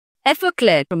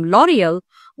Effaclar from L'Oreal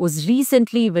was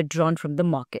recently withdrawn from the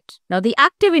market. Now, the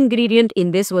active ingredient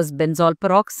in this was benzoyl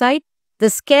peroxide.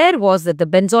 The scare was that the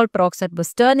benzoyl peroxide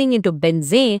was turning into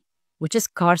benzene, which is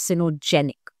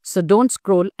carcinogenic. So don't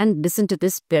scroll and listen to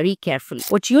this very carefully.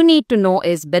 What you need to know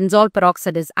is benzoyl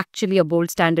peroxide is actually a gold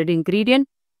standard ingredient,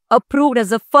 approved as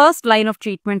the first line of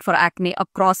treatment for acne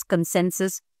across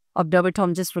consensus of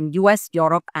dermatologists from US,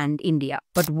 Europe and India.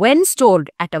 But when stored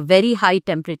at a very high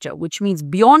temperature, which means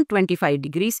beyond 25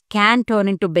 degrees, can turn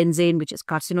into benzene, which is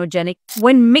carcinogenic.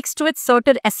 When mixed with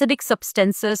certain acidic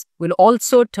substances, will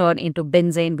also turn into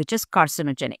benzene, which is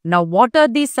carcinogenic. Now, what are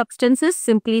these substances?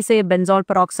 Simply say benzoyl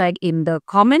peroxide in the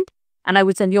comment, and I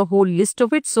will send you a whole list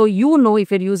of it, so you know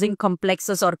if you're using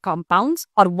complexes or compounds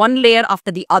or one layer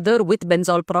after the other with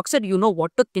benzoyl peroxide, you know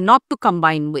what to not to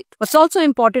combine with. What's also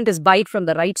important is buy it from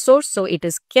the right source, so it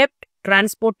is kept,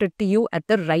 transported to you at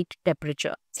the right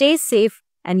temperature. Stay safe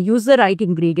and use the right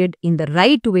ingredient in the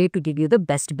right way to give you the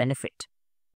best benefit.